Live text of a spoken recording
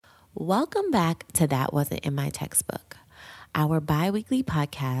Welcome back to That Wasn't in My Textbook, our bi-weekly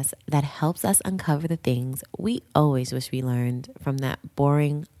podcast that helps us uncover the things we always wish we learned from that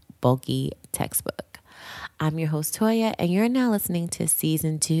boring, bulky textbook. I'm your host, Toya, and you're now listening to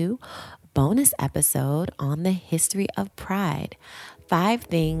Season 2, bonus episode on the history of Pride. 5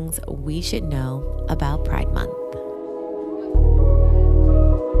 things we should know about Pride Month.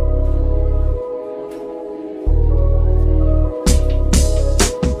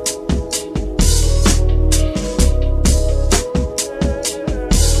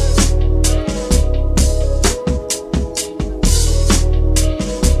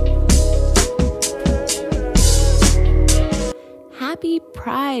 Happy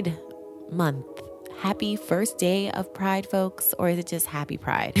Pride Month. Happy first day of Pride, folks, or is it just happy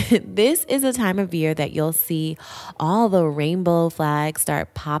Pride? This is a time of year that you'll see all the rainbow flags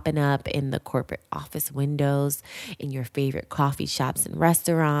start popping up in the corporate office windows, in your favorite coffee shops and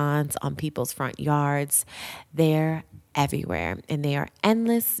restaurants, on people's front yards. They're everywhere, and they are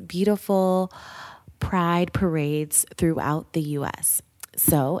endless, beautiful Pride parades throughout the U.S.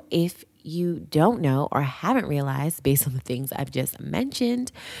 So if you don't know or haven't realized, based on the things I've just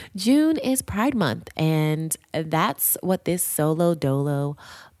mentioned, June is Pride Month, and that's what this solo dolo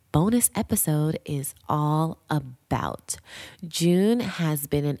bonus episode is all about. June has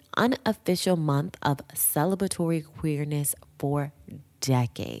been an unofficial month of celebratory queerness for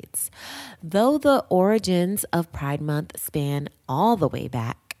decades. Though the origins of Pride Month span all the way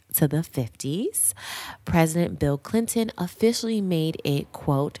back to the 50s, President Bill Clinton officially made it,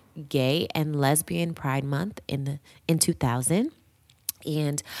 quote, Gay and Lesbian Pride Month in 2000.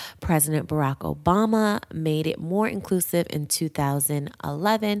 And President Barack Obama made it more inclusive in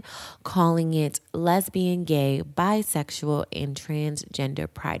 2011, calling it Lesbian, Gay, Bisexual, and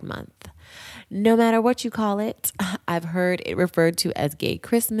Transgender Pride Month. No matter what you call it, I've heard it referred to as Gay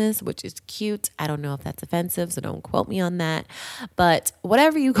Christmas, which is cute. I don't know if that's offensive, so don't quote me on that. But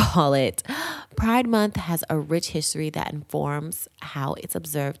whatever you call it, Pride Month has a rich history that informs how it's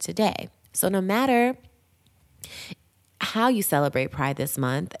observed today. So no matter how you celebrate Pride this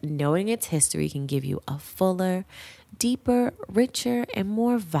month, knowing its history can give you a fuller, deeper, richer, and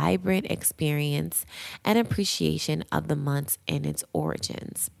more vibrant experience and appreciation of the month and its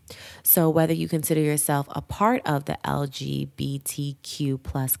origins. So whether you consider yourself a part of the LGBTQ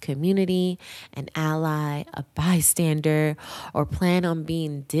plus community, an ally, a bystander, or plan on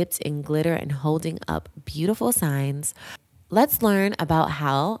being dipped in glitter and holding up beautiful signs, let's learn about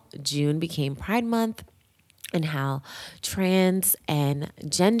how June became Pride Month and how trans and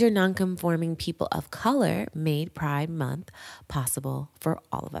gender nonconforming people of color made Pride Month possible for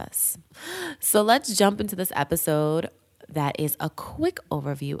all of us. So let's jump into this episode that is a quick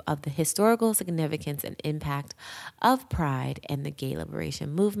overview of the historical significance and impact of Pride and the gay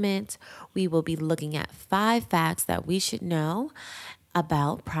liberation movement. We will be looking at 5 facts that we should know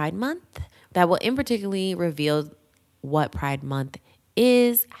about Pride Month that will in particularly reveal what Pride Month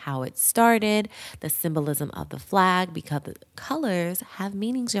is, how it started, the symbolism of the flag, because the colors have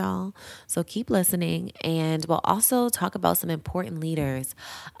meanings, y'all. So keep listening, and we'll also talk about some important leaders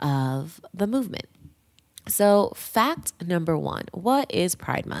of the movement. So fact number 1, what is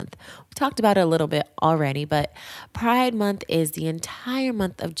Pride Month? We talked about it a little bit already, but Pride Month is the entire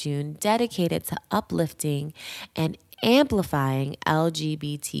month of June dedicated to uplifting and amplifying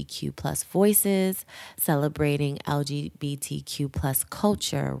LGBTQ plus voices, celebrating LGBTQ plus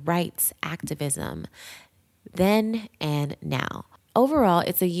culture, rights, activism, then and now. Overall,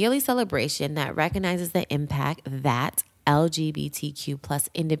 it's a yearly celebration that recognizes the impact that LGBTQ plus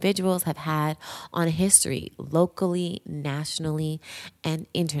individuals have had on history locally, nationally, and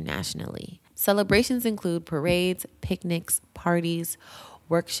internationally. Celebrations include parades, picnics, parties,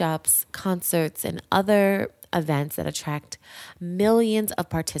 workshops, concerts, and other events that attract millions of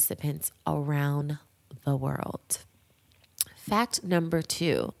participants around the world. Fact number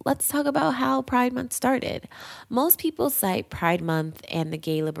 2, let's talk about how Pride Month started. Most people cite Pride Month and the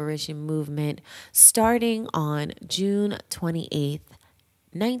gay liberation movement starting on June 28th,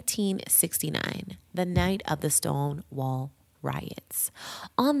 1969, the night of the Stonewall riots.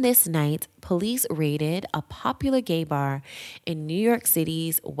 On this night, police raided a popular gay bar in New York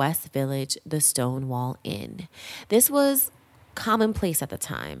City's West Village, the Stonewall Inn. This was commonplace at the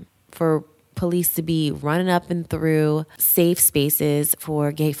time for police to be running up and through safe spaces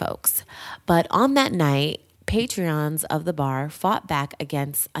for gay folks. But on that night, patrons of the bar fought back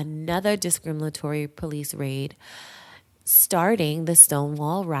against another discriminatory police raid, starting the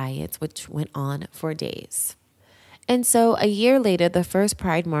Stonewall riots, which went on for days. And so a year later, the first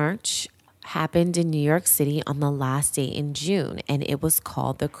Pride March happened in New York City on the last day in June, and it was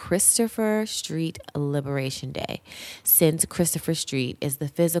called the Christopher Street Liberation Day, since Christopher Street is the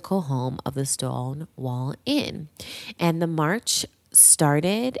physical home of the Stonewall Inn. And the march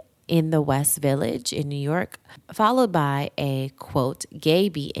started in the West Village in New York, followed by a, quote, gay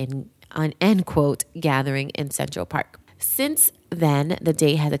beat-in, end quote, gathering in Central Park. Since then, the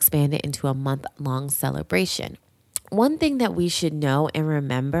day has expanded into a month-long celebration. One thing that we should know and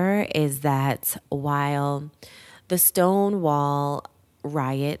remember is that while the Stonewall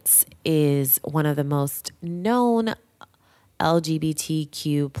riots is one of the most known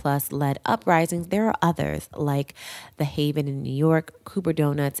LGBTQ plus led uprisings, there are others like the Haven in New York, Cooper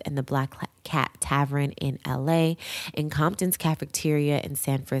Donuts, and the Black Cat Tavern in LA, and Compton's Cafeteria in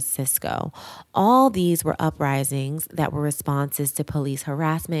San Francisco. All these were uprisings that were responses to police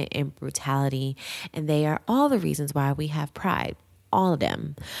harassment and brutality, and they are all the reasons why we have pride. All of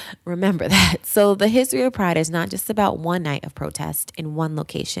them. Remember that. So the history of Pride is not just about one night of protest in one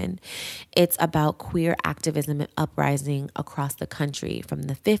location. It's about queer activism and uprising across the country from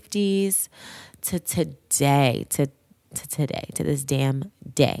the 50s to today, to this damn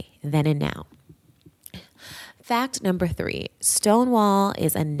day, then and now. Fact number 3, Stonewall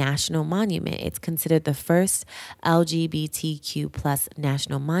is a national monument. It's considered the first LGBTQ plus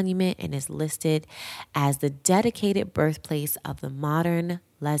national monument and is listed as the dedicated birthplace of the modern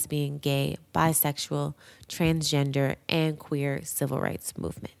lesbian, gay, bisexual, transgender, and queer civil rights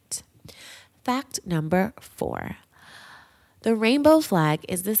movement. Fact number 4, the rainbow flag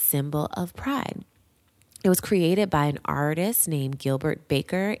is the symbol of pride. It was created by an artist named Gilbert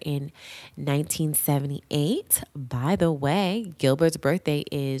Baker in 1978. By the way, Gilbert's birthday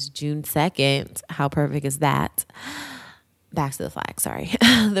is June 2nd. How perfect is that? Back to the flag, sorry.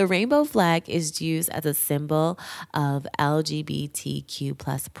 The rainbow flag is used as a symbol of LGBTQ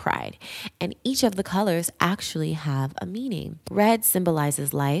plus pride. And each of the colors actually have a meaning. Red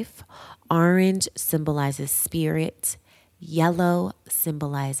symbolizes life. Orange symbolizes spirit. Yellow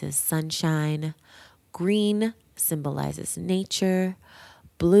symbolizes sunshine. Green symbolizes nature.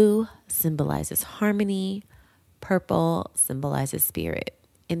 Blue symbolizes harmony. Purple symbolizes spirit.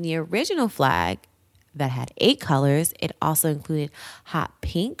 In the original flag that had 8 colors, it also included hot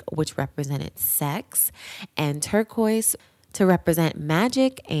pink, which represented sex, and turquoise to represent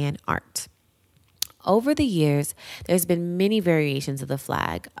magic and art. Over the years, there's been many variations of the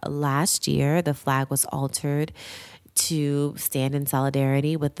flag. Last year, the flag was altered to stand in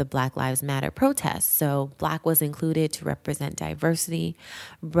solidarity with the Black Lives Matter protests. So black was included to represent diversity,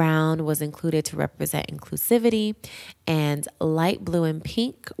 brown was included to represent inclusivity, and light blue and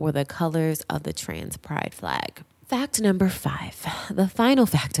pink were the colors of the trans pride flag. Fact number 5, the final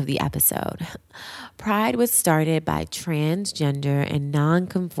fact of the episode. Pride was started by transgender and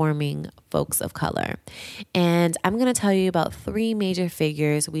non-conforming folks of color. And I'm going to tell you about 3 major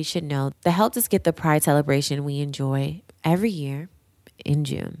figures we should know that helped us get the Pride celebration we enjoy every year in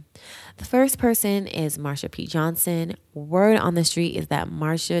June. The first person is Marsha P. Johnson. Word on the street is that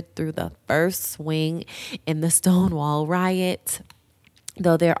Marsha threw the first swing in the Stonewall riot.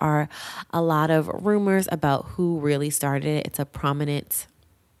 Though there are a lot of rumors about who really started it, it's a prominent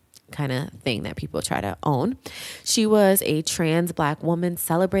kind of thing that people try to own. She was a trans Black woman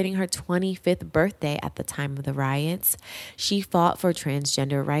celebrating her 25th birthday at the time of the riots. She fought for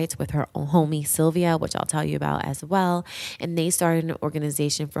transgender rights with her homie Sylvia, which I'll tell you about as well. And they started an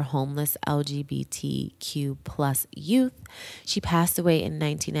organization for homeless LGBTQ plus youth. She passed away in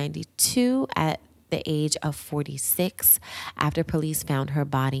 1992 at the age of 46 after police found her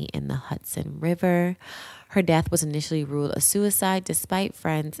body in the Hudson River. Her death was initially ruled a suicide despite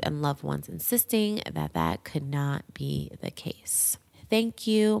friends and loved ones insisting that that could not be the case. Thank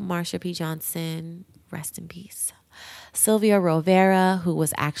you, Marsha P. Johnson. Rest in peace. Sylvia Rivera, who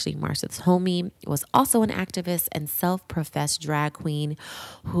was actually Marsha's homie, was also an activist and self-professed drag queen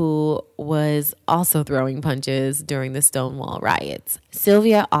who was also throwing punches during the Stonewall riots.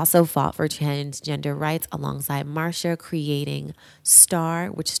 Sylvia also fought for transgender rights alongside Marsha, creating STAR,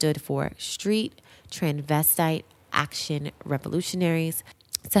 which stood for Street Transvestite Action Revolutionaries,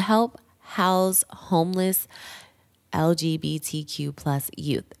 to help house homeless LGBTQ plus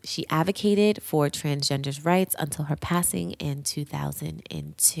youth. She advocated for transgenders' rights until her passing in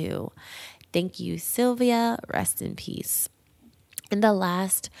 2002. Thank you, Sylvia. Rest in peace. And the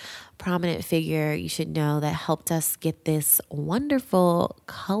last prominent figure you should know that helped us get this wonderful,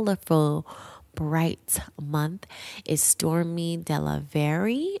 colorful, bright month is Stormy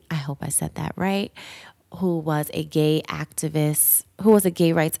Delavery. I hope I said that right. who was a gay rights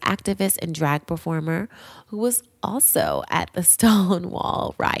activist and drag performer, who was also at the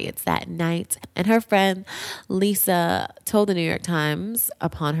Stonewall riots that night. And her friend Lisa told the New York Times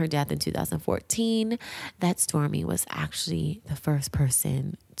upon her death in 2014 that Stormi was actually the first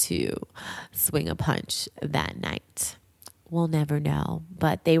person to swing a punch that night. We'll never know,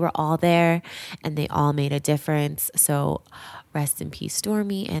 but they were all there and they all made a difference. So rest in peace,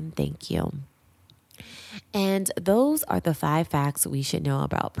 Stormi, and thank you. And those are the 5 facts we should know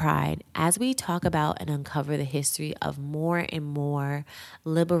about Pride as we talk about and uncover the history of more and more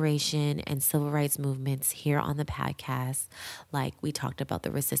liberation and civil rights movements here on the podcast. Like we talked about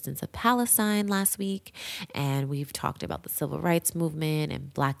the resistance of Palestine last week, and we've talked about the civil rights movement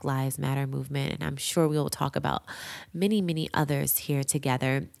and Black Lives Matter movement, and I'm sure we will talk about many, many others here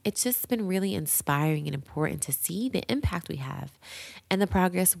together. It's just been really inspiring and important to see the impact we have and the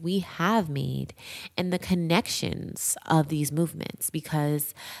progress we have made and the connections of these movements,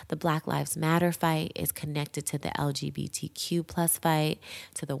 because the Black Lives Matter fight is connected to the LGBTQ plus fight,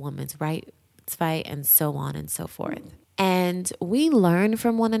 to the women's rights fight, and so on and so forth. And we learn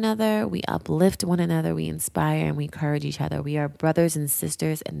from one another, we uplift one another, we inspire and we encourage each other. We are brothers and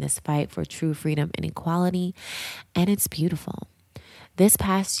sisters in this fight for true freedom and equality, and it's beautiful. This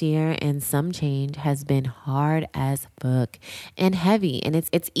past year and some change has been hard as fuck and heavy. And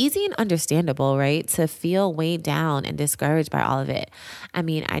it's easy and understandable, right, to feel weighed down and discouraged by all of it. I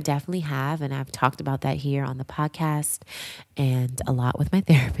mean, I definitely have, and I've talked about that here on the podcast and a lot with my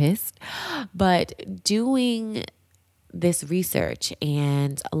therapist. But doing this research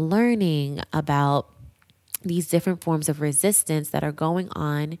and learning about these different forms of resistance that are going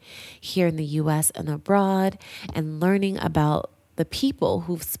on here in the US and abroad, and learning about the people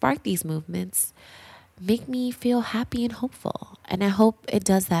who've sparked these movements make me feel happy and hopeful. And I hope it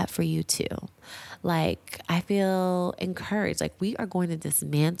does that for you too. Like, I feel encouraged. Like, we are going to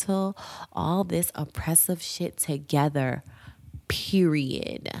dismantle all this oppressive shit together,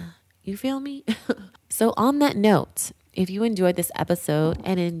 period. You feel me? So on that note, if you enjoyed this episode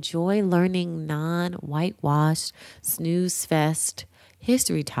and enjoy learning non-whitewashed, snooze fest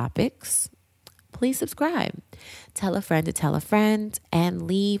history topics, please subscribe. Tell a friend to tell a friend, and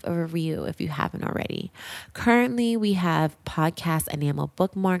leave a review if you haven't already. Currently, we have podcast enamel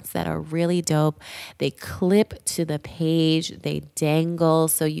bookmarks that are really dope. They clip to the page, they dangle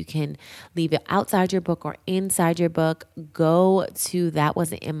so you can leave it outside your book or inside your book. Go to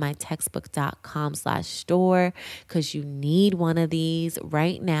thatwasn'tinmytextbook.com/store because you need one of these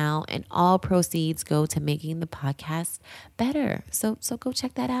right now, and all proceeds go to making the podcast better. So go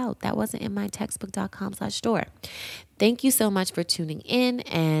check that out. Thatwasn'tinmytextbook.com/store. Thank you so much for tuning in,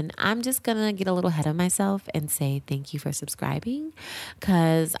 and I'm just gonna get a little ahead of myself and say thank you for subscribing,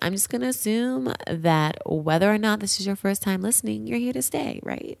 because I'm just gonna assume that whether or not this is your first time listening, you're here to stay,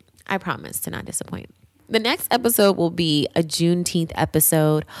 right? I promise to not disappoint. The next episode will be a Juneteenth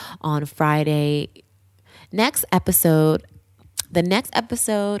episode on Friday. The next episode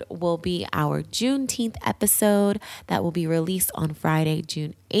will be our Juneteenth episode that will be released on Friday,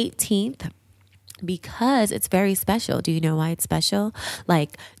 June 18th. Because it's very special. Do you know why it's special?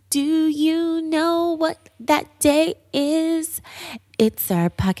 Like, do you know what that day is? It's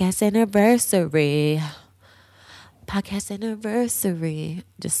our podcast anniversary.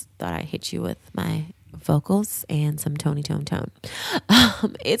 Just thought I'd hit you with my vocals and some Tony tone.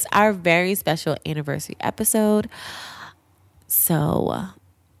 It's our very special anniversary episode. So,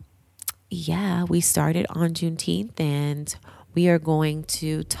 yeah, we started on Juneteenth, and we are going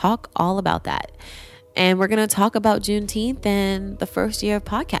to talk all about that. And we're going to talk about Juneteenth and the first year of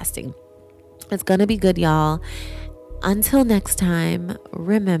podcasting. It's going to be good, y'all. Until next time,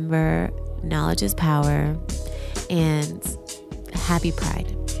 remember, knowledge is power, and happy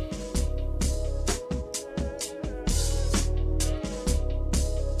Pride.